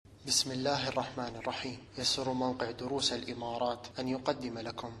بسم الله الرحمن الرحيم. يسر موقع دروس الإمارات أن يقدم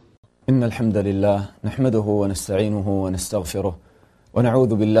لكم إن الحمد لله نحمده ونستعينه ونستغفره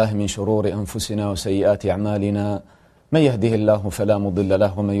ونعوذ بالله من شرور أنفسنا وسيئات أعمالنا. من يهده الله فلا مضل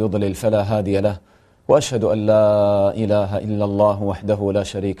له ومن يضلل فلا هادي له، وأشهد أن لا إله إلا الله وحده لا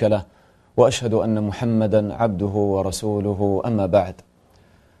شريك له، وأشهد أن محمدا عبده ورسوله. أما بعد،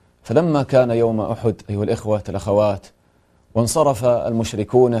 فلما كان يوم أحد أيها الإخوة الأخوات وانصرف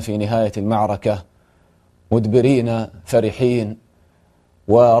المشركون في نهاية المعركة مدبرين فرحين،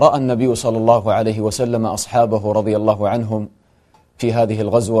 ورأى النبي صلى الله عليه وسلم أصحابه رضي الله عنهم في هذه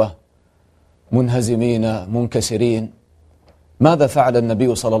الغزوة منهزمين منكسرين، ماذا فعل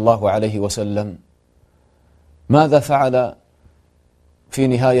النبي صلى الله عليه وسلم؟ ماذا فعل في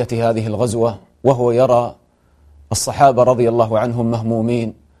نهاية هذه الغزوة وهو يرى الصحابة رضي الله عنهم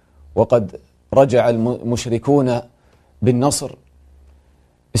مهمومين وقد رجع المشركون بالنصر؟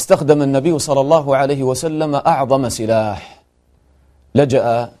 استخدم النبي صلى الله عليه وسلم أعظم سلاح،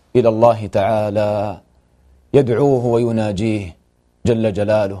 لجأ إلى الله تعالى يدعوه ويناجيه جل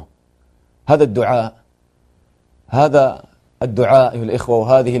جلاله. هذا الدعاء أيها الإخوة،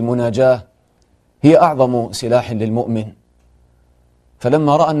 وهذه المناجاة هي أعظم سلاح للمؤمن.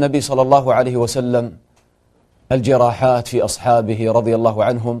 فلما رأى النبي صلى الله عليه وسلم الجراحات في أصحابه رضي الله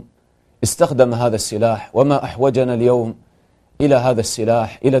عنهم استخدم هذا السلاح. وما أحوجنا اليوم إلى هذا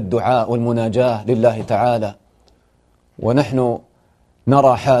السلاح، إلى الدعاء والمناجاة لله تعالى، ونحن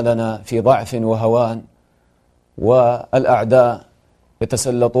نرى حالنا في ضعف وهوان، والأعداء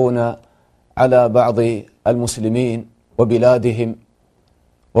يتسلطون على بعض المسلمين وبلادهم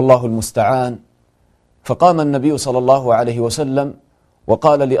والله المستعان. فقام النبي صلى الله عليه وسلم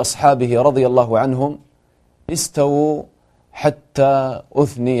وقال لأصحابه رضي الله عنهم: استووا حتى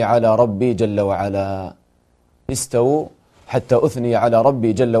أثني على ربي جل وعلا. استووا حتى أثني على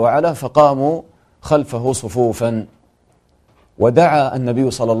ربي جل وعلا. فقاموا خلفه صفوفا، ودعا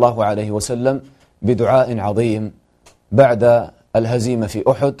النبي صلى الله عليه وسلم بدعاء عظيم بعد الهزيمة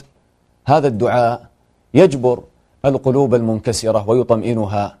في أحد. هذا الدعاء يجبر القلوب المنكسرة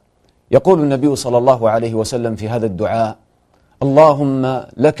ويطمئنها. يقول النبي صلى الله عليه وسلم في هذا الدعاء: اللهم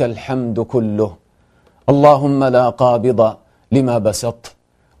لك الحمد كله، اللهم لا قابض لما بسطت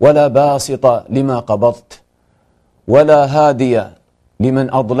ولا باسط لما قبضت ولا هادي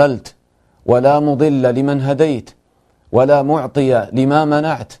لمن أضللت ولا مضل لمن هديت ولا معطي لما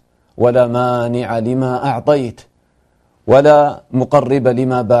منعت ولا مانع لما أعطيت ولا مقرب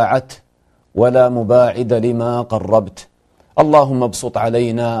لما باعت ولا مباعد لما قربت. اللهم ابسط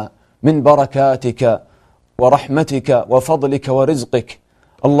علينا من بركاتك ورحمتك وفضلك ورزقك.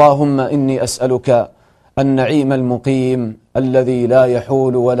 اللهم إني أسألك النعيم المقيم الذي لا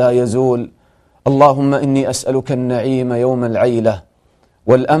يحول ولا يزول. اللهم إني أسألك النعيم يوم العيلة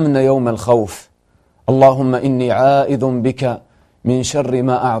والأمن يوم الخوف. اللهم إني عائذ بك من شر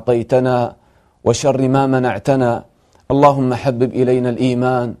ما أعطيتنا وشر ما منعتنا. اللهم حبب إلينا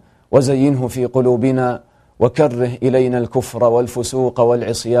الإيمان وزينه في قلوبنا وكره إلينا الكفر والفسوق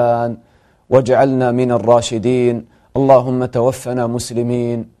والعصيان واجعلنا من الراشدين. اللهم توفنا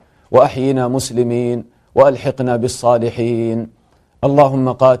مسلمين وأحينا مسلمين وألحقنا بالصالحين.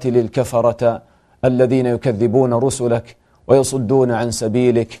 اللهم قاتل الكفرة الذين يكذبون رسلك ويصدون عن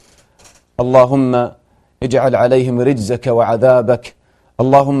سبيلك. اللهم اجعل عليهم رجزك وعذابك.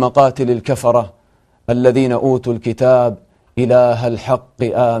 اللهم قاتل الكفرة الذين أوتوا الكتاب إله الحق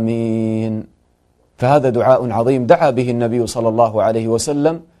آمين. فهذا دعاء عظيم دعا به النبي صلى الله عليه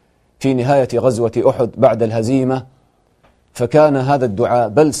وسلم في نهاية غزوة أحد بعد الهزيمة، فكان هذا الدعاء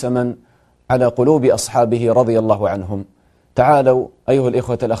بلسما على قلوب أصحابه رضي الله عنهم. تعالوا أيها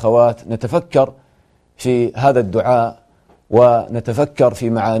الإخوة الأخوات نتفكر في هذا الدعاء ونتفكر في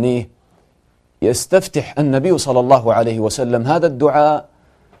معانيه. يستفتح النبي صلى الله عليه وسلم هذا الدعاء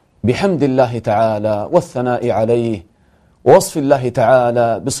بحمد الله تعالى والثناء عليه ووصف الله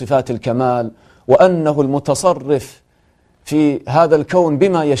تعالى بصفات الكمال، وأنه المتصرف في هذا الكون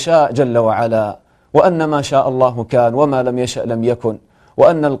بما يشاء جل وعلا، وأن ما شاء الله كان وما لم يشأ لم يكن،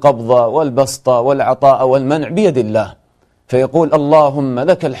 وأن القبض والبسط والعطاء والمنع بيد الله. فيقول: اللهم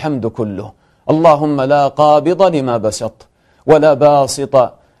لك الحمد كله، اللهم لا قابض لما بسط ولا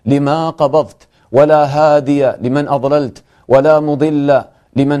باسط لما قبضت ولا هادي لمن أضللت ولا مضل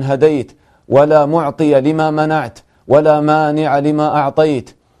لمن هديت ولا معطي لما منعت ولا مانع لما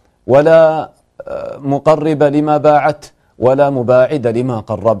أعطيت ولا مقرب لما باعت ولا مباعد لما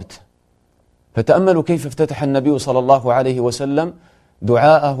قربت. فتأملوا كيف افتتح النبي صلى الله عليه وسلم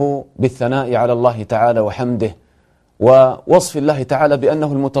دعاءه بالثناء على الله تعالى وحمده ووصف الله تعالى بأنه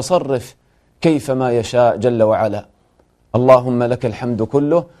المتصرف كيفما يشاء جل وعلا. اللهم لك الحمد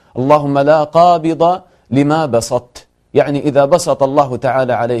كله، اللهم لا قابض لما بسطت، يعني إذا بسط الله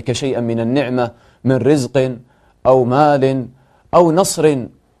تعالى عليك شيئا من النعمة من رزق أو مال أو نصر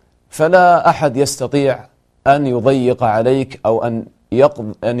فلا أحد يستطيع أن يضيق عليك أو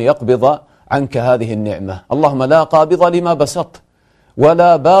أن يقبض عنك هذه النعمة. اللهم لا قابض لما بسطت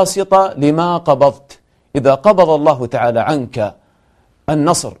ولا باسط لما قبضت. إذا قبض الله تعالى عنك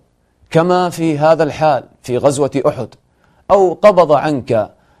النصر كما في هذا الحال في غزوة أحد، أو قبض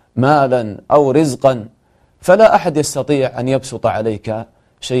عنك مالا أو رزقا، فلا أحد يستطيع أن يبسط عليك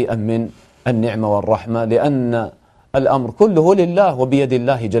شيئا من النعمة والرحمة، لأن الأمر كله لله وبيد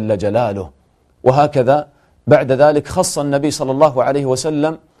الله جل جلاله. وهكذا بعد ذلك خص النبي صلى الله عليه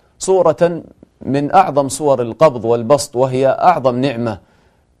وسلم صورة من أعظم صور القبض والبسط، وهي أعظم نعمة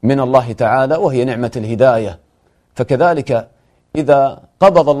من الله تعالى، وهي نعمة الهداية. فكذلك إذا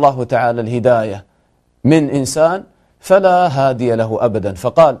قبض الله تعالى الهداية من إنسان فلا هادي له أبدا،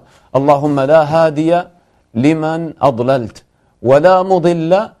 فقال اللهم لا هادي لمن أضللت ولا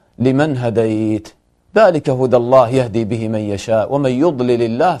مضل لمن هديت، ذلك هدى الله يهدي به من يشاء ومن يضلل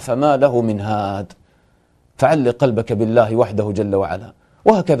الله فما له من هاد. فعلق قلبك بالله وحده جل وعلا.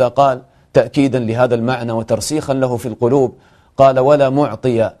 وهكذا قال تأكيدا لهذا المعنى وترسيخا له في القلوب، قال ولا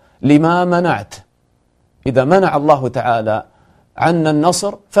معطي لما منعت. إذا منع الله تعالى عنا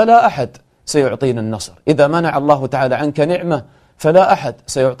النصر فلا أحد سيعطينا النصر، إذا منع الله تعالى عنك نعمة فلا أحد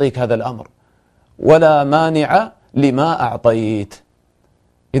سيعطيك هذا الأمر. ولا مانع لما أعطيت،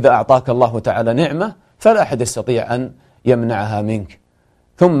 إذا أعطاك الله تعالى نعمة فلا أحد يستطيع أن يمنعها منك.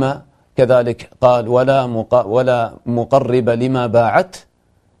 ثم كذلك قال ولا مقرب لما باعت،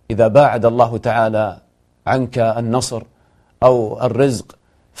 إذا باعد الله تعالى عنك النصر أو الرزق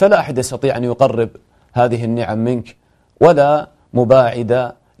فلا أحد يستطيع أن يقرب هذه النعم منك، ولا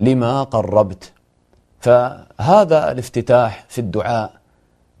مباعد لما قربت. فهذا الافتتاح في الدعاء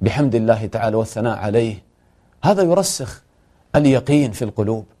بحمد الله تعالى والثناء عليه، هذا يرسخ اليقين في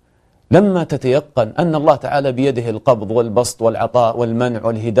القلوب. لما تتيقن أن الله تعالى بيده القبض والبسط والعطاء والمنع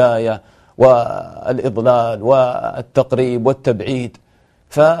والهداية والإضلال والتقريب والتبعيد،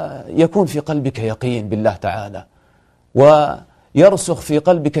 فيكون في قلبك يقين بالله تعالى، ويرسخ في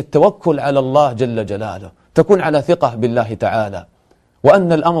قلبك التوكل على الله جل جلاله، تكون على ثقة بالله تعالى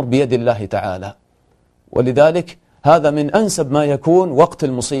وأن الأمر بيد الله تعالى. ولذلك هذا من أنسب ما يكون وقت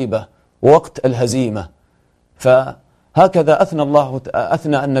المصيبة ووقت الهزيمة. فهكذا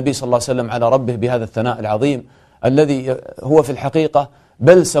أثنى النبي صلى الله عليه وسلم على ربه بهذا الثناء العظيم الذي هو في الحقيقة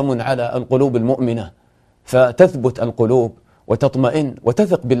بلسم على القلوب المؤمنة، فتثبت القلوب وتطمئن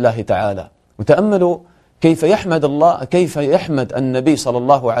وتثق بالله تعالى. وتأملوا كيف يحمد النبي صلى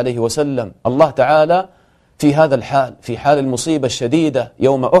الله عليه وسلم الله تعالى في هذا الحال، في حال المصيبة الشديدة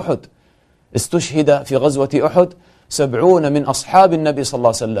يوم أحد. استشهد في غزوة أحد 70 من أصحاب النبي صلى الله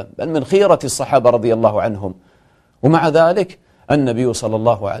عليه وسلم، بل من خيرة الصحابة رضي الله عنهم. ومع ذلك النبي صلى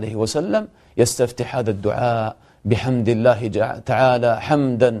الله عليه وسلم يستفتح هذا الدعاء بحمد الله تعالى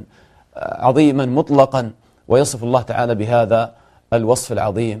حمدا عظيما مطلقا، ويصف الله تعالى بهذا الوصف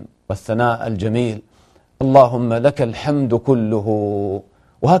العظيم والثناء الجميل: اللهم لك الحمد كله.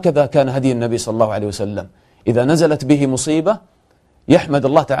 وهكذا كان هدي النبي صلى الله عليه وسلم، إذا نزلت به مصيبة يحمد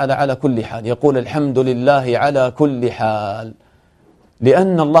الله تعالى على كل حال، يقول الحمد لله على كل حال،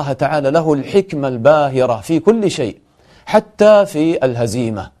 لأن الله تعالى له الحكمة الباهرة في كل شيء، حتى في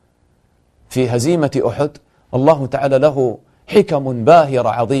الهزيمة. في هزيمة أحد الله تعالى له حكم باهرة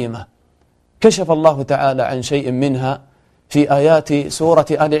عظيمة، كشف الله تعالى عن شيء منها في آيات سورة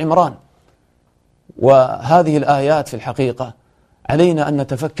آل عمران. وهذه الآيات في الحقيقة علينا أن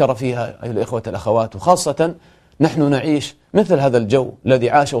نتفكر فيها أيها الإخوة الأخوات، وخاصة نحن نعيش مثل هذا الجو الذي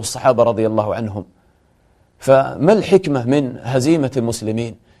عاشه الصحابة رضي الله عنهم. فما الحكمة من هزيمة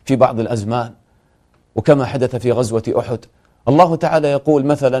المسلمين في بعض الأزمان؟ وكما حدث في غزوة أحد، الله تعالى يقول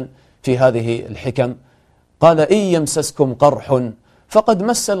مثلا في هذه الحكم، قال إن يمسسكم قرح فقد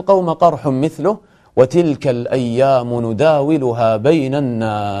مس القوم قرح مثله وتلك الأيام نداولها بين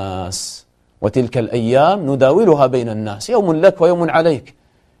الناس. وتلك الأيام نداولها بين الناس، يوم لك ويوم عليك،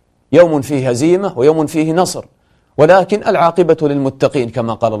 يوم فيه هزيمة ويوم فيه نصر، ولكن العاقبة للمتقين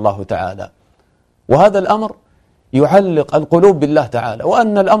كما قال الله تعالى. وهذا الأمر يعلق القلوب بالله تعالى،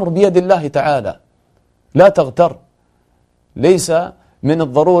 وأن الأمر بيد الله تعالى، لا تغتر. ليس من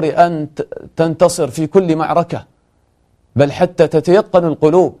الضروري أن تنتصر في كل معركة، بل حتى تتيقن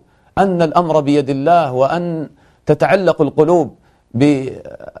القلوب أن الأمر بيد الله، وأن تتعلق القلوب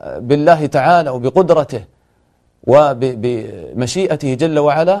بالله تعالى وبقدرته وبمشيئته جل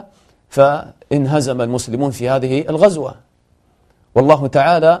وعلا، فانهزم المسلمون في هذه الغزوة. والله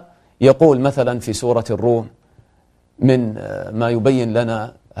تعالى يقول مثلا في سورة الروم من ما يبين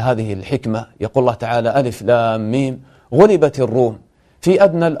لنا هذه الحكمة. يقول الله تعالى: ألف لام ميم غلبت الروم في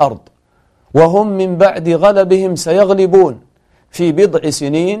أدنى الأرض وهم من بعد غلبهم سيغلبون في بضع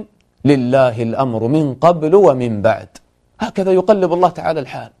سنين لله الأمر من قبل ومن بعد. هكذا يقلب الله تعالى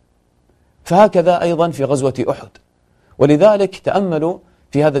الحال. فهكذا أيضا في غزوة أحد. ولذلك تأملوا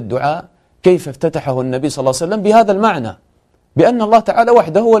في هذا الدعاء كيف افتتحه النبي صلى الله عليه وسلم بهذا المعنى، بأن الله تعالى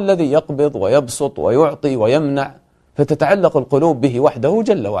وحده هو الذي يقبض ويبسط ويعطي ويمنع، فتتعلق القلوب به وحده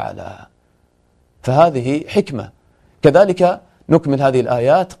جل وعلا. فهذه حكمة. كذلك نكمل هذه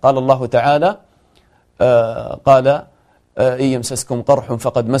الآيات. قال الله تعالى قال: إن يمسسكم قرح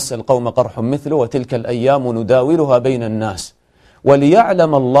فقد مس القوم قرح مثله وتلك الأيام نداولها بين الناس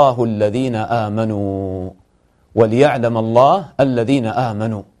وليعلم الله الذين آمنوا. وليعلم الله الذين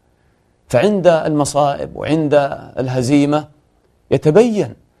آمنوا. فعند المصائب وعند الهزيمة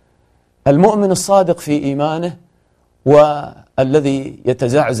يتبين المؤمن الصادق في إيمانه والذي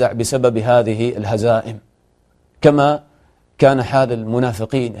يتزعزع بسبب هذه الهزائم، كما كان حال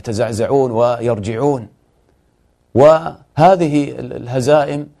المنافقين يتزعزعون ويرجعون. وهذه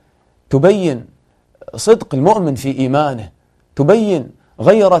الهزائم تبين صدق المؤمن في إيمانه، تبين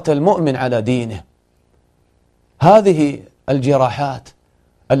غيرة المؤمن على دينه. هذه الجراحات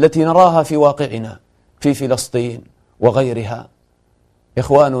التي نراها في واقعنا في فلسطين وغيرها،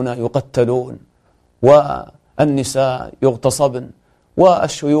 إخواننا يقتلون والنساء يغتصبن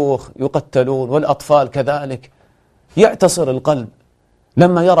والشيوخ يقتلون والأطفال كذلك. يعتصر القلب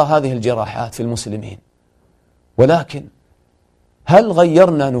لما يرى هذه الجراحات في المسلمين. ولكن هل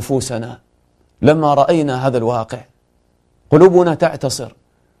غيرنا نفوسنا لما رأينا هذا الواقع؟ قلوبنا تعتصر.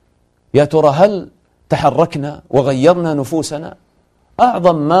 يا ترى هل تحركنا وغيرنا نفوسنا؟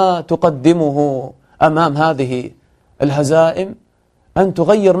 أعظم ما تقدمه أمام هذه الهزائم أن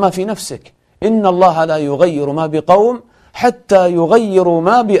تغير ما في نفسك. إن الله لا يغير ما بقوم حتى يغيروا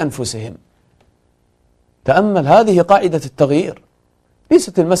ما بأنفسهم. تأمل هذه قاعدة التغيير.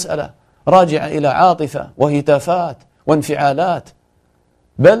 ليست المسألة راجعة إلى عاطفة وهتافات وانفعالات،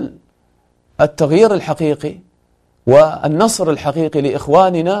 بل التغيير الحقيقي والنصر الحقيقي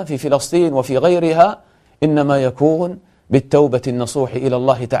لإخواننا في فلسطين وفي غيرها إنما يكون بالتوبة النصوح إلى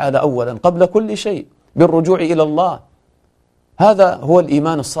الله تعالى أولا قبل كل شيء، بالرجوع إلى الله. هذا هو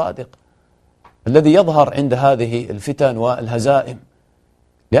الإيمان الصادق الذي يظهر عند هذه الفتن والهزائم،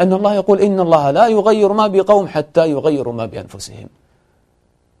 لأن الله يقول: إن الله لا يغير ما بقوم حتى يغيروا ما بأنفسهم.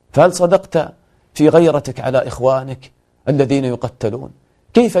 فهل صدقت في غيرتك على إخوانك الذين يقتلون؟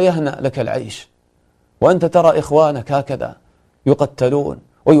 كيف يهنأ لك العيش وأنت ترى إخوانك هكذا يقتلون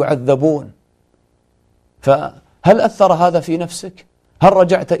ويعذبون؟ فهل أثر هذا في نفسك؟ هل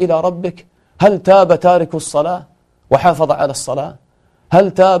رجعت إلى ربك؟ هل تاب تارك الصلاة وحافظ على الصلاة؟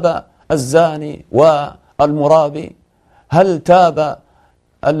 هل تاب الزاني والمرابي؟ هل تاب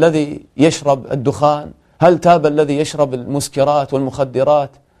الذي يشرب الدخان؟ هل تاب الذي يشرب المسكرات والمخدرات؟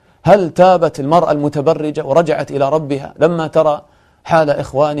 هل تابت المرأة المتبرجة ورجعت إلى ربها لما ترى حال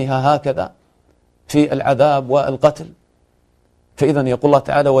إخوانها هكذا في العذاب والقتل؟ فإذا يقول الله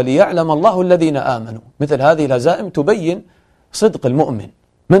تعالى: وليعلم الله الذين آمنوا. مثل هذه الهزائم تبين صدق المؤمن،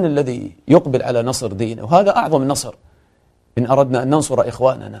 من الذي يقبل على نصر دينه. وهذا أعظم نصر إن أردنا أن ننصر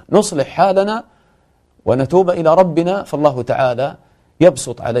إخواننا، نصلح حالنا ونتوب إلى ربنا، فالله تعالى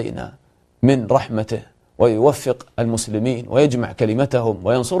يبسط علينا من رحمته ويوفق المسلمين ويجمع كلمتهم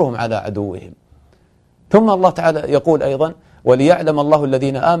وينصرهم على عدوهم. ثم الله تعالى يقول أيضا: وليعلم الله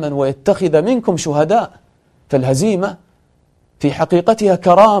الذين آمنوا ويتخذ منكم شهداء. فالهزيمة في حقيقتها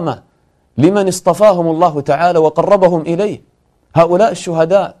كرامة لمن اصطفاهم الله تعالى وقربهم إليه. هؤلاء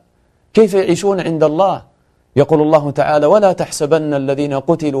الشهداء كيف يعيشون عند الله؟ يقول الله تعالى: ولا تحسبن الذين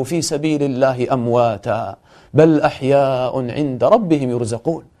قتلوا في سبيل الله أمواتا بل أحياء عند ربهم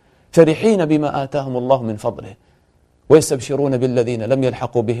يرزقون فرحين بما آتاهم الله من فضله ويستبشرون بالذين لم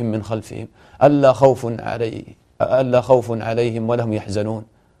يلحقوا بهم من خلفهم ألا خوف عليهم ولا هم يحزنون.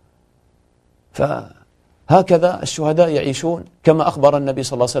 فهكذا الشهداء يعيشون، كما أخبر النبي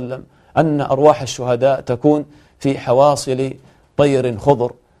صلى الله عليه وسلم أن أرواح الشهداء تكون في حواصل طير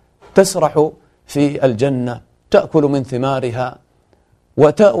خضر تسرح في الجنة تأكل من ثمارها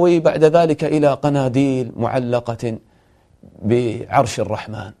وتأوي بعد ذلك إلى قناديل معلقة بعرش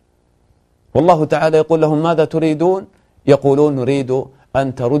الرحمن. والله تعالى يقول لهم: ماذا تريدون؟ يقولون: نريد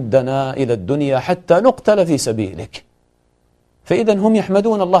أن تردنا إلى الدنيا حتى نقتل في سبيلك. فإذا هم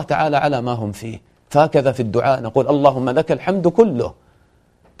يحمدون الله تعالى على ما هم فيه. فهكذا في الدعاء نقول: اللهم لك الحمد كله.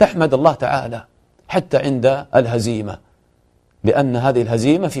 تحمد الله تعالى حتى عند الهزيمة، لأن هذه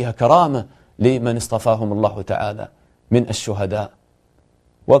الهزيمة فيها كرامة لمن اصطفاهم الله تعالى من الشهداء.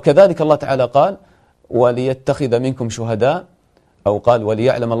 وكذلك الله تعالى قال: وليتخذ منكم شهداء أو قال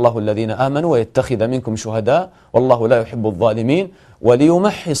وليعلم الله الذين آمنوا ويتخذ منكم شهداء والله لا يحب الظالمين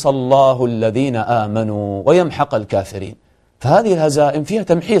وليمحص الله الذين آمنوا ويمحق الكافرين. فهذه الهزائم فيها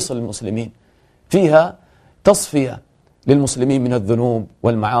تمحيص للمسلمين، فيها تصفية للمسلمين من الذنوب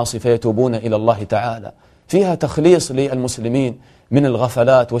والمعاصي فيتوبون إلى الله تعالى، فيها تخليص للمسلمين من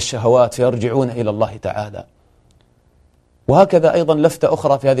الغفلات والشهوات فيرجعون إلى الله تعالى. وهكذا أيضا لفتة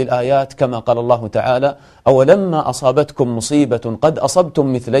أخرى في هذه الآيات كما قال الله تعالى أولما أصابتكم مصيبة قد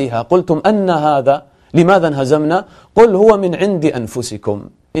أصبتم مثليها قلتم أن هذا لماذا انهزمنا قل هو من عند أنفسكم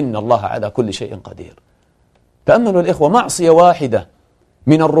إن الله على كل شيء قدير. تأملوا الإخوة، معصية واحدة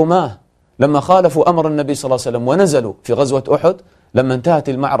من الرماة لما خالفوا أمر النبي صلى الله عليه وسلم ونزلوا في غزوة أحد، لما انتهت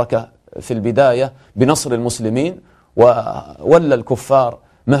المعركة في البداية بنصر المسلمين وولى الكفار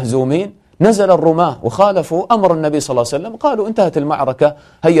مهزومين، نزل الرماة وخالفوا أمر النبي صلى الله عليه وسلم، قالوا انتهت المعركة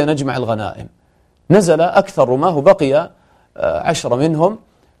هيا نجمع الغنائم. نزل أكثر رماه بقي 10 منهم،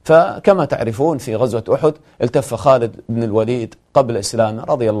 فكما تعرفون في غزوة أحد التف خالد بن الوليد قبل إسلامه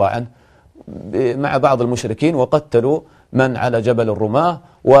رضي الله عنه مع بعض المشركين وقتلوا من على جبل الرماة،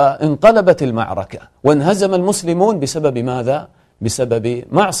 وانقلبت المعركة وانهزم المسلمون بسبب ماذا؟ بسبب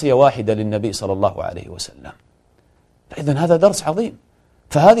معصية واحدة للنبي صلى الله عليه وسلم. فإذن هذا درس عظيم.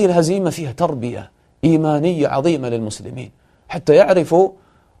 فهذه الهزيمة فيها تربية إيمانية عظيمة للمسلمين حتى يعرفوا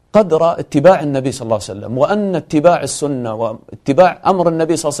قدر اتباع النبي صلى الله عليه وسلم، وأن اتباع السنة واتباع أمر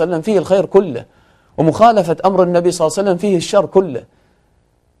النبي صلى الله عليه وسلم فيه الخير كله، ومخالفة أمر النبي صلى الله عليه وسلم فيه الشر كله.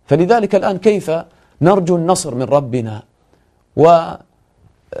 فلذلك الآن كيف نرجو النصر من ربنا؟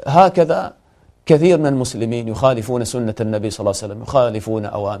 وهكذا كثير من المسلمين يخالفون سنة النبي صلى الله عليه وسلم، يخالفون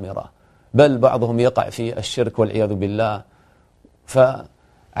أوامره، بل بعضهم يقع في الشرك والعياذ بالله.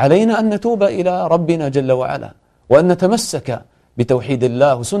 فعلينا أن نتوب إلى ربنا جل وعلا، وأن نتمسك بتوحيد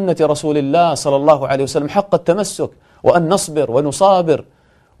الله وسنة رسول الله صلى الله عليه وسلم حق التمسك، وأن نصبر ونصابر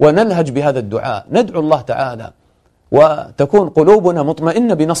ونلهج بهذا الدعاء، ندعو الله تعالى وتكون قلوبنا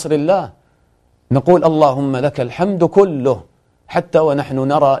مطمئنة بنصر الله، نقول اللهم لك الحمد كله، حتى ونحن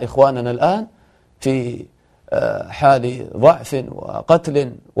نرى إخواننا الآن في حال ضعف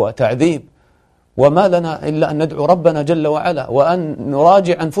وقتل وتعذيب، وما لنا إلا أن ندعو ربنا جل وعلا وأن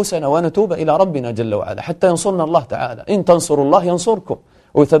نراجع أنفسنا ونتوب إلى ربنا جل وعلا حتى ينصرنا الله تعالى. إن تنصروا الله ينصركم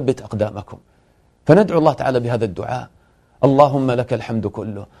ويثبت أقدامكم. فندعو الله تعالى بهذا الدعاء، اللهم لك الحمد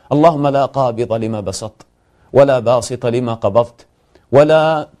كله، اللهم لا قابض لما بسطت ولا باسط لما قبضت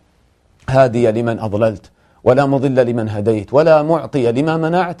ولا هادي لمن أضللت ولا مضل لمن هديت ولا معطي لما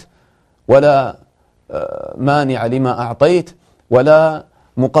منعت ولا مانع لما أعطيت ولا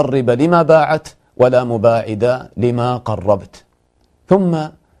مقرب لما باعت ولا مباعد لما قربت. ثم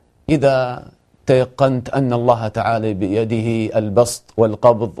إذا تيقنت أن الله تعالى بيده البسط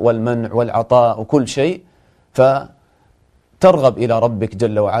والقبض والمنع والعطاء وكل شيء، فترغب إلى ربك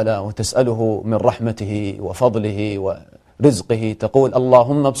جل وعلا وتسأله من رحمته وفضله ورزقه، تقول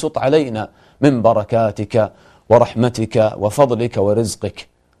اللهم ابسط علينا من بركاتك ورحمتك وفضلك ورزقك،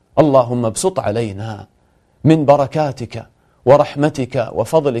 اللهم ابسط علينا من بركاتك ورحمتك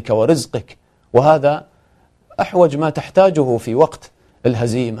وفضلك ورزقك. وهذا أحوج ما تحتاجه في وقت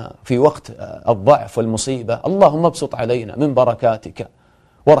الهزيمة، في وقت الضعف والمصيبة. اللهم ابسط علينا من بركاتك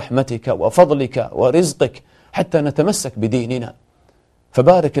ورحمتك وفضلك ورزقك حتى نتمسك بديننا،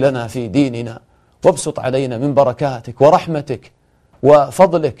 فبارك لنا في ديننا وابسط علينا من بركاتك ورحمتك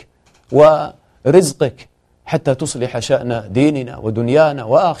وفضلك ورزقك حتى تصلح شأن ديننا ودنيانا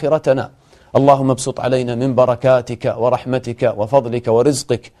وآخرتنا. اللهم ابسط علينا من بركاتك ورحمتك وفضلك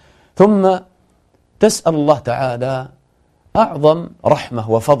ورزقك. ثم تسأل الله تعالى أعظم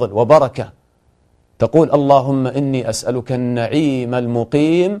رحمة وفضل وبركة، تقول اللهم إني أسألك النعيم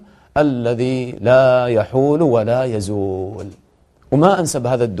المقيم الذي لا يحول ولا يزول. وما أنسب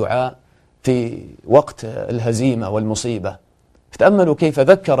هذا الدعاء في وقت الهزيمة والمصيبة. فتأملوا كيف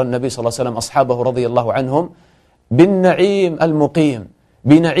ذكر النبي صلى الله عليه وسلم أصحابه رضي الله عنهم بالنعيم المقيم،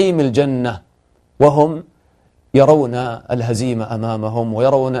 بنعيم الجنة، وهم يرون الهزيمة أمامهم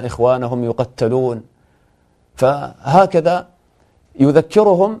ويرون إخوانهم يقتلون. فهكذا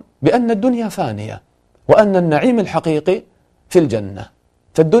يذكرهم بأن الدنيا فانية وأن النعيم الحقيقي في الجنة،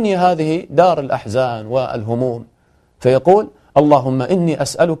 فالدنيا هذه دار الأحزان والهموم. فيقول اللهم إني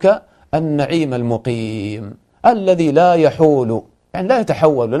أسألك النعيم المقيم الذي لا يحول، يعني لا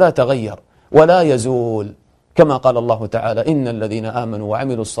يتحول ولا يتغير ولا يزول، كما قال الله تعالى إن الذين آمنوا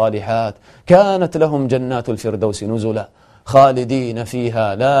وعملوا الصالحات كانت لهم جنات الفردوس نزلا خالدين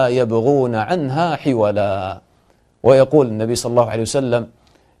فيها لا يبغون عنها حولا. ويقول النبي صلى الله عليه وسلم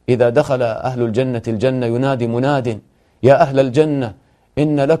إذا دخل أهل الجنة الجنة ينادي مناد يا أهل الجنة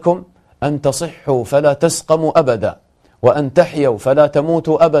إن لكم أن تصحوا فلا تسقموا أبدا وأن تحيوا فلا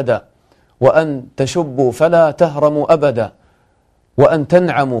تموتوا أبدا، وأن تشبوا فلا تهرموا أبدا، وأن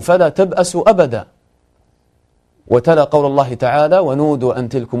تنعموا فلا تبأسوا أبدا. وتلا قول الله تعالى: ونودوا أن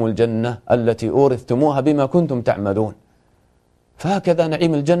تلكم الجنة التي أورثتموها بما كنتم تعملون. فهكذا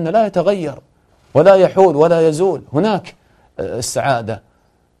نعيم الجنة لا يتغير ولا يحول ولا يزول، هناك السعادة.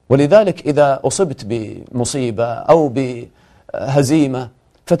 ولذلك إذا أصبت بمصيبة أو بهزيمة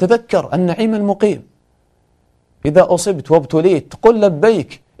فتذكر النعيم المقيم. إذا أصبت وابتليت قل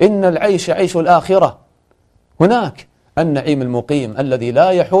لبيك إن العيش عيش الآخرة. هناك النعيم المقيم الذي لا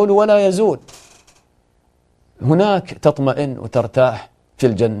يحول ولا يزول، هناك تطمئن وترتاح في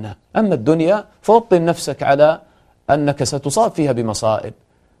الجنة. أما الدنيا فوطن نفسك على أنك ستصاب فيها بمصائب،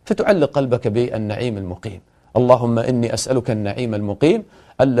 فتعلق قلبك بالنعيم المقيم. اللهم إني أسألك النعيم المقيم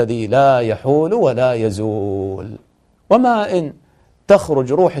الذي لا يحول ولا يزول. وما إن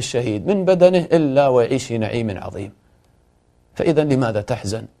تخرج روح الشهيد من بدنه إلا ويعيش في نعيم عظيم. فإذا لماذا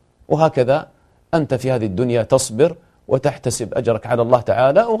تحزن؟ وهكذا أنت في هذه الدنيا تصبر وتحتسب أجرك على الله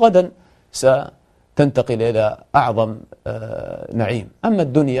تعالى، وغدا ستنتقل إلى أعظم نعيم. أما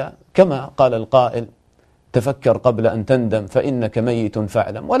الدنيا كما قال القائل: تفكر قبل أن تندم فإنك ميت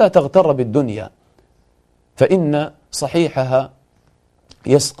فاعلم، ولا تغتر بالدنيا فإن صحيحها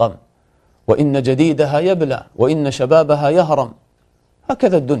يسقم، وإن جديدها يبلى، وإن شبابها يهرم.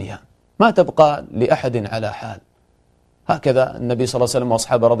 هكذا الدنيا ما تبقى لأحد على حال. هكذا النبي صلى الله عليه وسلم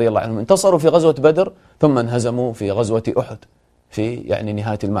وأصحابه رضي الله عنهم انتصروا في غزوة بدر ثم انهزموا في غزوة أحد في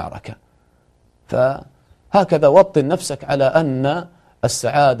نهاية المعركة. فهكذا وطن نفسك على أن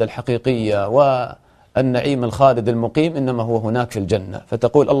السعادة الحقيقية والنعيم الخالد المقيم إنما هو هناك في الجنة.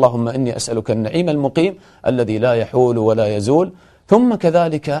 فتقول: اللهم إني أسألك النعيم المقيم الذي لا يحول ولا يزول. ثم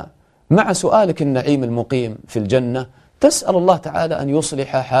كذلك مع سؤالك النعيم المقيم في الجنة تسأل الله تعالى أن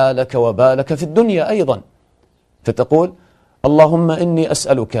يصلح حالك وبالك في الدنيا أيضا. فتقول: اللهم إني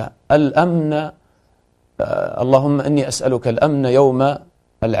أسألك الأمن، اللهم إني أسألك الأمن يوم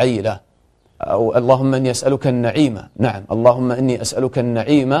العيلة، أو اللهم إني أسألك النعيم، نعم، اللهم إني أسألك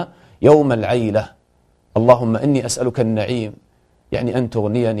النعيم يوم العيلة. اللهم إني أسألك النعيم يعني أن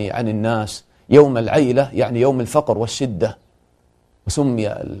تغنيني عن الناس، يوم العيلة يعني يوم الفقر والشدة.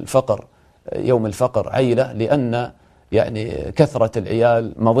 وسمي الفقر يوم الفقر عيلة لأن كثرة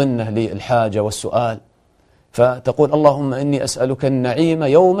العيال مظنة للحاجة والسؤال. فتقول: اللهم إني أسألك النعيم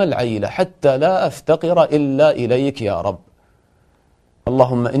يوم العيلة حتى لا أفتقر إلا إليك يا رب.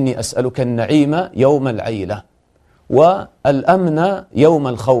 اللهم إني أسألك النعيم يوم العيلة، والأمن يوم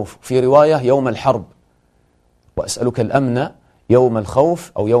الخوف، في رواية يوم الحرب. وأسألك الأمن يوم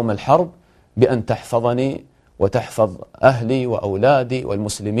الخوف أو يوم الحرب بأن تحفظني وتحفظ أهلي وأولادي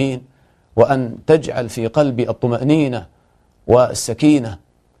والمسلمين، وأن تجعل في قلبي الطمأنينة والسكينة.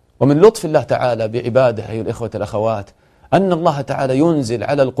 ومن لطف الله تعالى بعباده أيها الإخوة الأخوات أن الله تعالى ينزل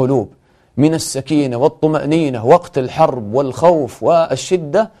على القلوب من السكينة والطمأنينة وقت الحرب والخوف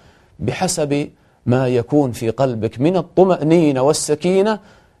والشدة بحسب ما يكون في قلبك من الطمأنينة والسكينة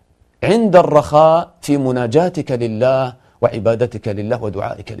عند الرخاء في مناجاتك لله وعبادتك لله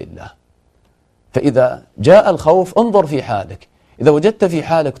ودعائك لله. فإذا جاء الخوف انظر في حالك، إذا وجدت في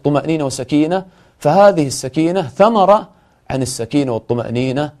حالك طمأنينة وسكينة فهذه السكينة ثمرة عن السكينة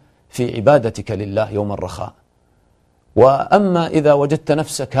والطمأنينة في عبادتك لله يوم الرخاء. وأما إذا وجدت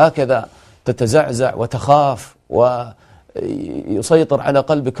نفسك هكذا تتزعزع وتخاف ويسيطر على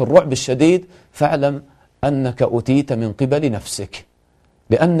قلبك الرعب الشديد فاعلم أنك أتيت من قبل نفسك،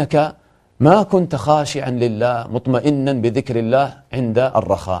 لأنك ما كنت خاشعا لله مطمئنا بذكر الله عند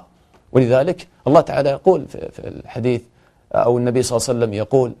الرخاء. ولذلك الله تعالى يقول في الحديث أو النبي صلى الله عليه وسلم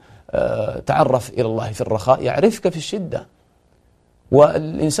يقول: تعرف إلى الله في الرخاء يعرفك في الشدة.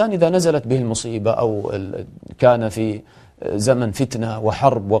 والإنسان إذا نزلت به المصيبة أو كان في زمن فتنة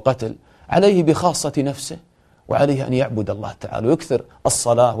وحرب وقتل عليه بخاصة نفسه، وعليه أن يعبد الله تعالى ويكثر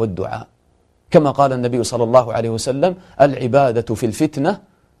الصلاة والدعاء، كما قال النبي صلى الله عليه وسلم: العبادة في الفتنة،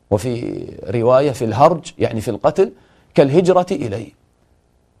 وفي رواية في الهرج يعني في القتل، كالهجرة إليه.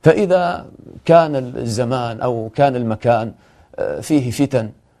 فإذا كان الزمان أو كان المكان فيه فتن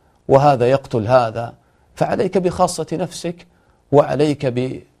وهذا يقتل هذا فعليك بخاصة نفسك وعليك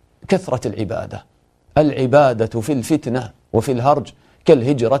بكثرة العبادة. العبادة في الفتنة وفي الهرج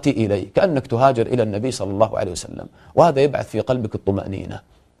كالهجرة إليه، كأنك تهاجر إلى النبي صلى الله عليه وسلم، وهذا يبعث في قلبك الطمأنينة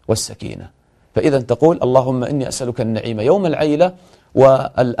والسكينة. فإذا تقول: اللهم إني أسألك النعيم يوم العيلة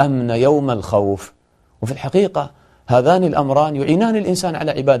والأمن يوم الخوف. وفي الحقيقة هذان الأمران يعينان الإنسان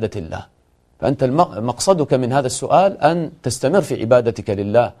على عبادة الله. فأنت مقصدك من هذا السؤال أن تستمر في عبادتك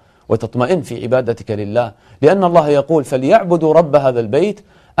لله وتطمئن في عبادتك لله، لأن الله يقول: فليعبدوا رب هذا البيت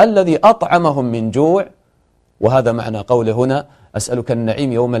الذي أطعمهم من جوع وهذا معنى قوله هنا أسألك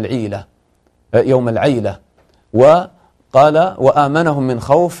النعيم يوم العيلة. وقال وآمنهم من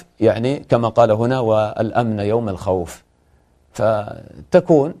خوف، يعني كما قال هنا والأمن يوم الخوف،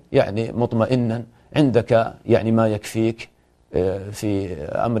 فتكون يعني مطمئنا، عندك يعني ما يكفيك في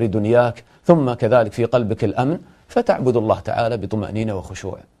أمر دنياك، ثم كذلك في قلبك الأمن، فتعبد الله تعالى بطمأنينة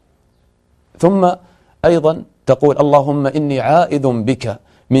وخشوع. ثم أيضا تقول اللهم إني عائذ بك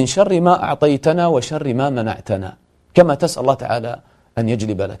من شر ما أعطيتنا وشر ما منعتنا، كما تسأل الله تعالى أن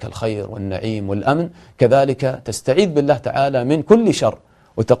يجلب لك الخير والنعيم والأمن، كذلك تستعيذ بالله تعالى من كل شر،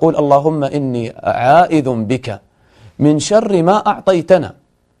 وتقول اللهم إني عائذ بك من شر ما أعطيتنا.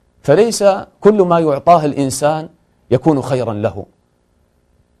 فليس كل ما يعطاه الإنسان يكون خيرا له.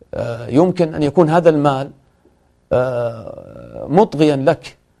 يمكن أن يكون هذا المال مطغيا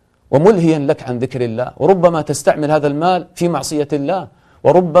لك وملهيا لك عن ذكر الله، وربما تستعمل هذا المال في معصية الله،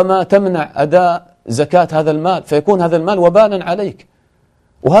 وربما تمنع أداء زكاة هذا المال، فيكون هذا المال وبالا عليك.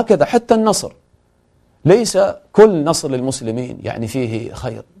 وهكذا حتى النصر، ليس كل نصر للمسلمين يعني فيه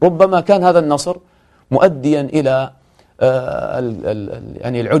خير، ربما كان هذا النصر مؤديا إلى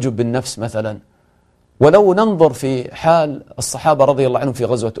يعني العجب بالنفس مثلا. ولو ننظر في حال الصحابة رضي الله عنهم في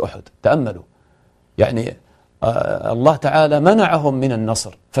غزوة أحد، تأملوا يعني الله تعالى منعهم من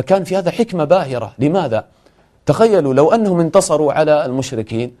النصر، فكان في هذا حكمة باهرة. لماذا؟ تخيلوا لو أنهم انتصروا على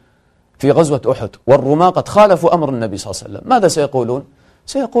المشركين في غزوة أحد والرماة قد خالفوا أمر النبي صلى الله عليه وسلم، ماذا سيقولون؟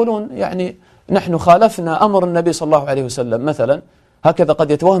 سيقولون يعني نحن خالفنا أمر النبي صلى الله عليه وسلم مثلا، هكذا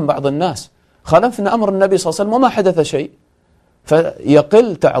قد يتوهم بعض الناس، خالفنا أمر النبي صلى الله عليه وسلم وما حدث شيء،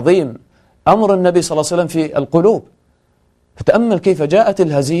 فيقل تعظيم أمر النبي صلى الله عليه وسلم في القلوب. فتأمل كيف جاءت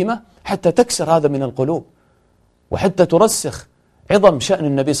الهزيمة حتى تكسر هذا من القلوب، وحتى ترسخ عظم شأن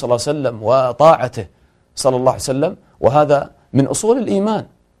النبي صلى الله عليه وسلم وطاعته صلى الله عليه وسلم، وهذا من أصول الإيمان.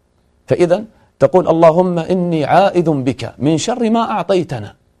 فإذا تقول اللهم إني عائذ بك من شر ما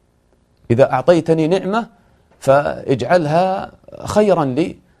أعطيتنا، إذا أعطيتني نعمة فاجعلها خيرا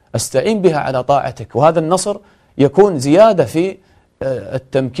لي أستعين بها على طاعتك، وهذا النصر يكون زيادة في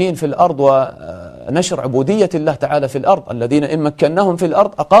التمكين في الأرض ونشر عبودية الله تعالى في الأرض. الذين إن مكناهم في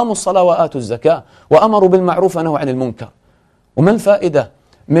الأرض أقاموا الصلاة وآتوا الزكاة وأمروا بالمعروف ونهوا عن المنكر. وما الفائدة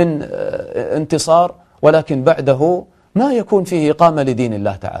من انتصار ولكن بعده ما يكون فيه إقامة لدين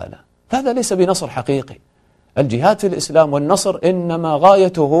الله تعالى؟ هذا ليس بنصر حقيقي. الجهاد في الإسلام والنصر إنما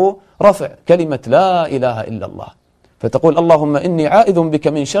غايته رفع كلمة لا إله إلا الله. فتقول اللهم إني عائذ بك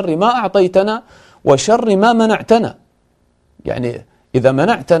من شر ما أعطيتنا وشر ما منعتنا، يعني إذا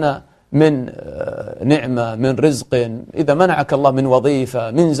منعتنا من نعمة، من رزق، إذا منعك الله من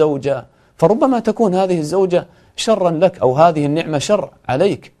وظيفة، من زوجة، فربما تكون هذه الزوجة شرا لك أو هذه النعمة شر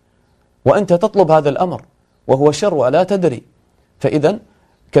عليك، وأنت تطلب هذا الأمر وهو شر ولا تدري. فإذا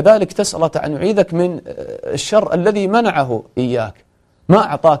كذلك تسأل الله أن يعيذك من الشر الذي منعه إياك، ما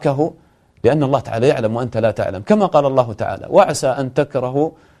أعطاكه، لأن الله تعالى يعلم وأنت لا تعلم، كما قال الله تعالى وعسى أن تكرهوا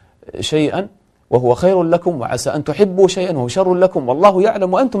شيئا وهو خير لكم وعسى أن تحبوا شيئا وهو شر لكم والله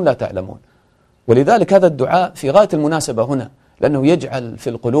يعلم وأنتم لا تعلمون. ولذلك هذا الدعاء في غاية المناسبة هنا، لأنه يجعل في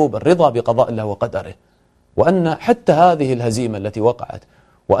القلوب الرضا بقضاء الله وقدره، وأن حتى هذه الهزيمة التي وقعت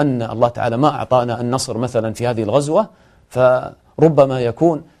وأن الله تعالى ما أعطانا النصر مثلا في هذه الغزوة، فربما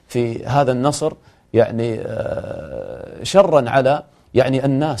يكون في هذا النصر يعني شرا على يعني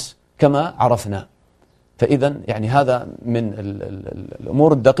الناس كما عرفنا. فإذا يعني هذا من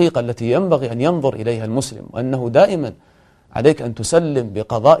الأمور الدقيقة التي ينبغي أن ينظر إليها المسلم، وأنه دائما عليك أن تسلم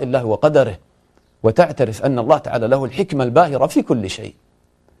بقضاء الله وقدره، وتعترف أن الله تعالى له الحكمة الباهرة في كل شيء.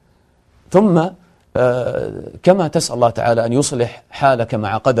 ثم كما تسأل الله تعالى أن يصلح حالك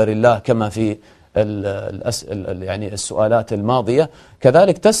مع قدر الله كما في يعني السؤالات الماضية،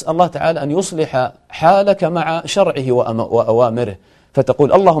 كذلك تسأل الله تعالى أن يصلح حالك مع شرعه وأوامره،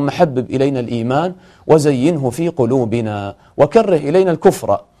 فتقول اللهم حبب إلينا الإيمان وزينه في قلوبنا وكره إلينا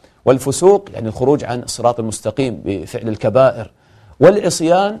الكفر والفسوق، يعني الخروج عن الصراط المستقيم بفعل الكبائر،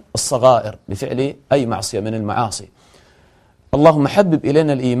 والعصيان الصغائر بفعل أي معصية من المعاصي. اللهم حبب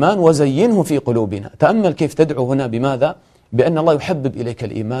إلينا الإيمان وزينه في قلوبنا. تأمل كيف تدعو هنا بماذا؟ بأن الله يحبب إليك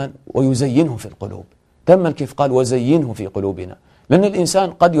الإيمان ويزينه في القلوب. تأمل كيف قال وزينه في قلوبنا، لأن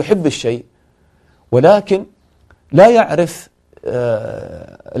الإنسان قد يحب الشيء ولكن لا يعرف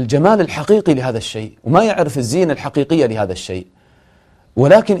الجمال الحقيقي لهذا الشيء، وما يعرف الزينة الحقيقية لهذا الشيء.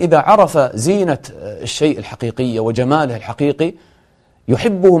 ولكن إذا عرف زينة الشيء الحقيقية وجماله الحقيقي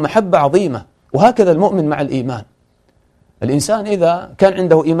يحبه محبة عظيمة. وهكذا المؤمن مع الإيمان. الإنسان إذا كان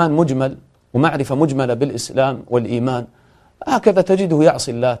عنده إيمان مجمل ومعرفة مجملة بالإسلام والإيمان، هكذا تجده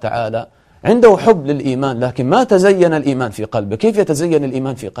يعصي الله تعالى، عنده حب للإيمان لكن ما تزين الإيمان في قلبه. كيف يتزين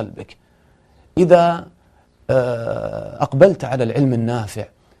الإيمان في قلبك؟ إذا أقبلت على العلم النافع،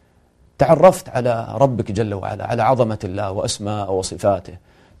 تعرفت على ربك جل وعلا، على عظمة الله وأسماء وصفاته،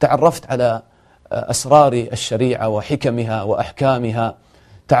 تعرفت على أسرار الشريعة وحكمها وأحكامها،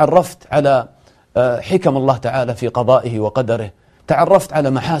 تعرفت على حكم الله تعالى في قضائه وقدره، تعرفت على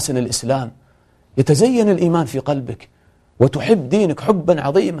محاسن الإسلام، يتزين الإيمان في قلبك وتحب دينك حبا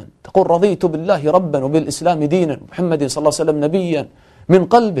عظيما، تقول رضيت بالله ربا وبالإسلام دينا محمد صلى الله عليه وسلم نبيا من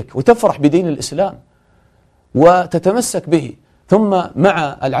قلبك، وتفرح بدين الإسلام وتتمسك به. ثم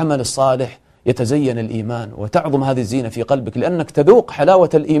مع العمل الصالح يتزين الإيمان وتعظم هذه الزينة في قلبك، لأنك تذوق حلاوة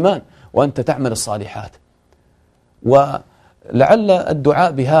الإيمان وأنت تعمل الصالحات. ولعل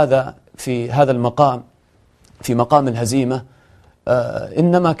الدعاء بهذا في هذا المقام، في مقام الهزيمة،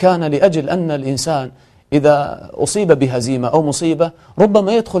 إنما كان لأجل أن الإنسان إذا أصيب بهزيمة أو مصيبة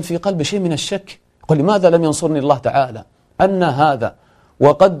ربما يدخل في قلب شيء من الشك، يقول لماذا لم ينصرني الله تعالى، أن هذا،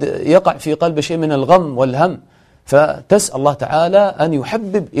 وقد يقع في قلب شيء من الغم والهم، فتسأل الله تعالى أن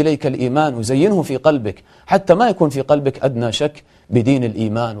يحبب إليك الإيمان ويزينه في قلبك حتى ما يكون في قلبك أدنى شك بدين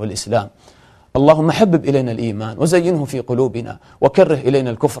الإيمان والإسلام. اللهم حبب إلينا الإيمان وزينه في قلوبنا، وكره إلينا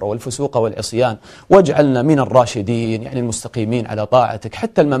الكفر والفسوق والعصيان، واجعلنا من الراشدين، يعني المستقيمين على طاعتك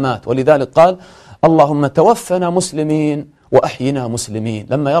حتى الممات. ولذلك قال اللهم توفنا مسلمين وأحينا مسلمين،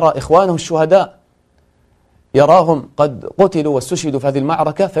 لما يرى إخوانه الشهداء يراهم قد قتلوا واستشهدوا في هذه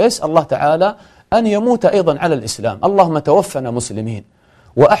المعركة، فيسأل الله تعالى أن يموت أيضا على الإسلام. اللهم توفنا مسلمين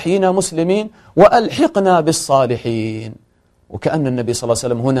وأحينا مسلمين وألحقنا بالصالحين. وكأن النبي صلى الله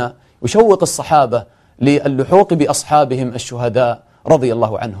عليه وسلم هنا يشوق الصحابة للحوق بأصحابهم الشهداء رضي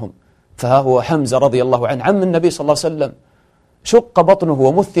الله عنهم. فها هو حمزة رضي الله عنه عم النبي صلى الله عليه وسلم شق بطنه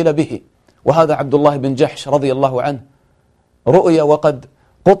ومثل به، وهذا عبد الله بن جحش رضي الله عنه رؤيا وقد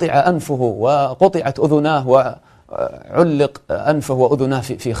قطع أنفه وقطعت أذناه وعلق أنفه وأذناه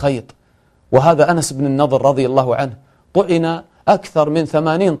في خيط. وهذا أنس بن النضر رضي الله عنه طعن أكثر من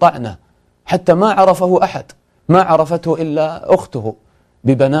 80 طعنة حتى ما عرفه أحد، ما عرفته إلا أخته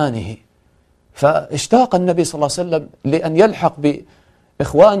ببنانه. فاشتاق النبي صلى الله عليه وسلم لأن يلحق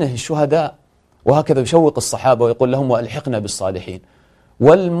بإخوانه الشهداء، وهكذا يشوق الصحابة ويقول لهم وألحقنا بالصالحين.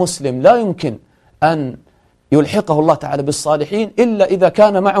 والمسلم لا يمكن أن يلحقه الله تعالى بالصالحين إلا إذا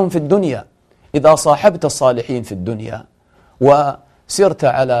كان معهم في الدنيا. إذا صاحبت الصالحين في الدنيا وسرت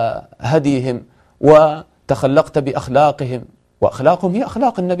على هديهم وتخلقت بأخلاقهم، وأخلاقهم هي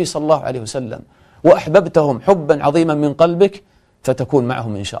أخلاق النبي صلى الله عليه وسلم، وأحببتهم حبا عظيما من قلبك، فتكون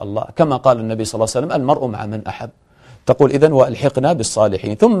معهم إن شاء الله، كما قال النبي صلى الله عليه وسلم المرء مع من أحب. تقول إذن وألحقنا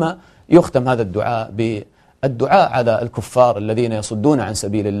بالصالحين. ثم يختم هذا الدعاء بالدعاء على الكفار الذين يصدون عن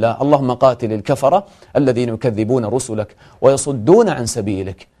سبيل الله. اللهم قاتل الكفرة الذين يكذبون رسلك ويصدون عن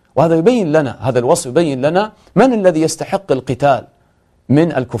سبيلك. وهذا يبين لنا، هذا الوصف يبين لنا من الذي يستحق القتال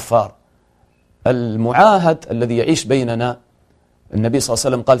من الكفار. المعاهد الذي يعيش بيننا، النبي صلى الله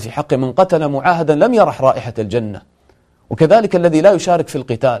عليه وسلم قال في حق من قتل معاهدا لم يرح رائحة الجنة. وكذلك الذي لا يشارك في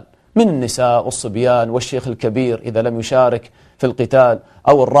القتال من النساء والصبيان والشيخ الكبير إذا لم يشارك في القتال،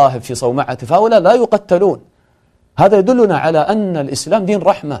 أو الراهب في صومعته، فهؤلاء لا يقتلون. هذا يدلنا على أن الإسلام دين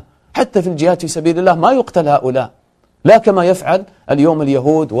رحمة، حتى في الجهاد في سبيل الله ما يقتل هؤلاء، لا كما يفعل اليوم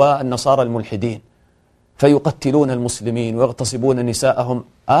اليهود والنصارى الملحدين فيقتلون المسلمين ويغتصبون نساءهم.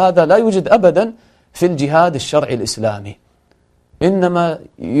 هذا لا يوجد أبدا في الجهاد الشرعي الإسلامي، إنما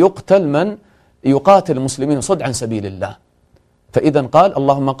يقتل من يقاتل المسلمين وصد عن سبيل الله. فإذا قال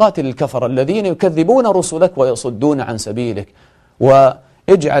اللهم قاتل الكفر الذين يكذبون رسلك ويصدون عن سبيلك،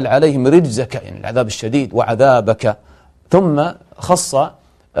 واجعل عليهم رجزك، يعني العذاب الشديد، وعذابك. ثم خص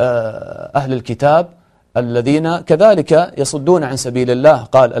أهل الكتاب الذين كذلك يصدون عن سبيل الله،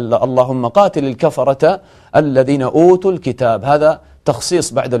 قال اللهم قاتل الكفرة الذين أوتوا الكتاب. هذا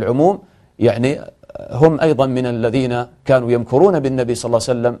تخصيص بعد العموم، يعني هم أيضا من الذين كانوا يمكرون بالنبي صلى الله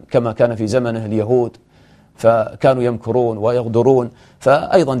عليه وسلم كما كان في زمنه اليهود، فكانوا يمكرون ويغدرون،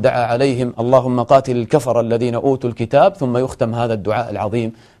 فأيضا دعا عليهم اللهم قاتل الكفر الذين أوتوا الكتاب. ثم يختم هذا الدعاء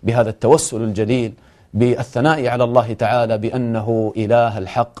العظيم بهذا التوسل الجليل بالثناء على الله تعالى بأنه إله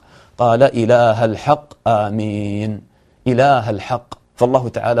الحق. قال إله الحق آمين. إله الحق، فالله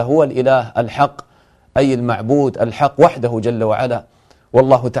تعالى هو الإله الحق، أي المعبود الحق وحده جل وعلا.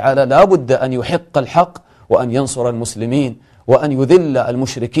 والله تعالى لا بد أن يحق الحق وأن ينصر المسلمين وأن يذل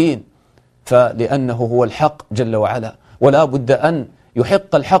المشركين، فلأنه هو الحق جل وعلا، ولا بد أن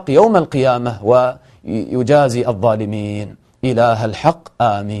يحق الحق يوم القيامة ويجازي الظالمين. إله الحق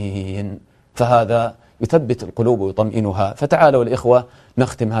آمين. فهذا يثبت القلوب ويطمئنها. فتعالوا الإخوة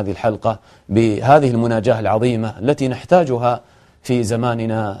نختم هذه الحلقة بهذه المناجاة العظيمة التي نحتاجها في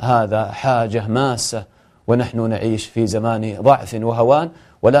زماننا هذا حاجة ماسة، ونحن نعيش في زمان ضعف وهوان،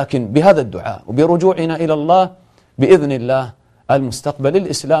 ولكن بهذا الدعاء وبرجوعنا إلى الله بإذن الله المستقبل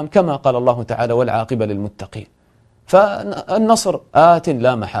للإسلام كما قال الله تعالى والعاقبة للمتقين. فالنصر آت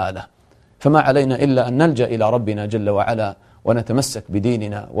لا محالة، فما علينا إلا أن نلجأ إلى ربنا جل وعلا ونتمسك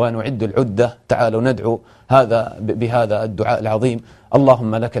بديننا ونعد العدة. تعالوا ندعو بهذا الدعاء العظيم: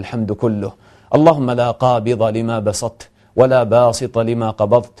 اللهم لك الحمد كله، اللهم لا قابض لما بسطت ولا باسط لما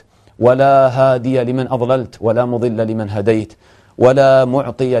قبضت ولا هادي لمن أضللت ولا مضل لمن هديت ولا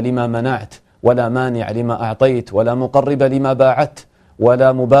معطي لما منعت ولا مانع لما أعطيت ولا مقرب لما باعدت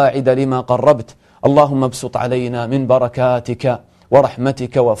ولا مباعد لما قربت. اللهم ابسط علينا من بركاتك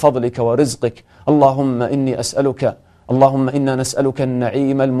ورحمتك وفضلك ورزقك. اللهم إنا نسألك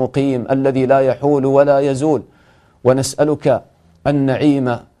النعيم المقيم الذي لا يحول ولا يزول، ونسألك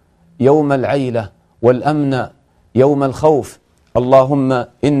النعيم يوم العيلة والأمن يوم الخوف. اللهم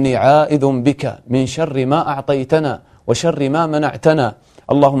إني عائذ بك من شر ما أعطيتنا وشر ما منعتنا.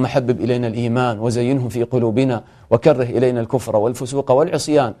 اللهم حبب إلينا الإيمان وزينه في قلوبنا وكره إلينا الكفر والفسوق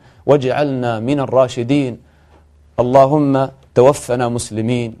والعصيان واجعلنا من الراشدين. اللهم توفنا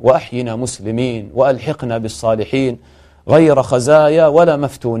مسلمين وأحينا مسلمين وألحقنا بالصالحين غير خزايا ولا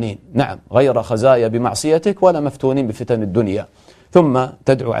مفتونين. نعم، غير خزايا بمعصيتك ولا مفتونين بفتن الدنيا. ثم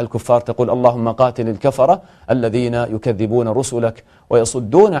تدعو على الكفار تقول: اللهم قاتل الكفرة الذين يكذبون رسلك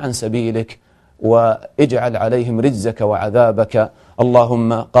ويصدون عن سبيلك واجعل عليهم رجزك وعذابك.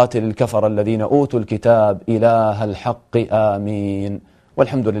 اللهم قاتل الكفر الذين أوتوا الكتاب إله الحق. آمين.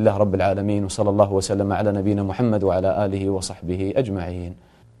 والحمد لله رب العالمين، وصلى الله وسلم على نبينا محمد وعلى آله وصحبه أجمعين.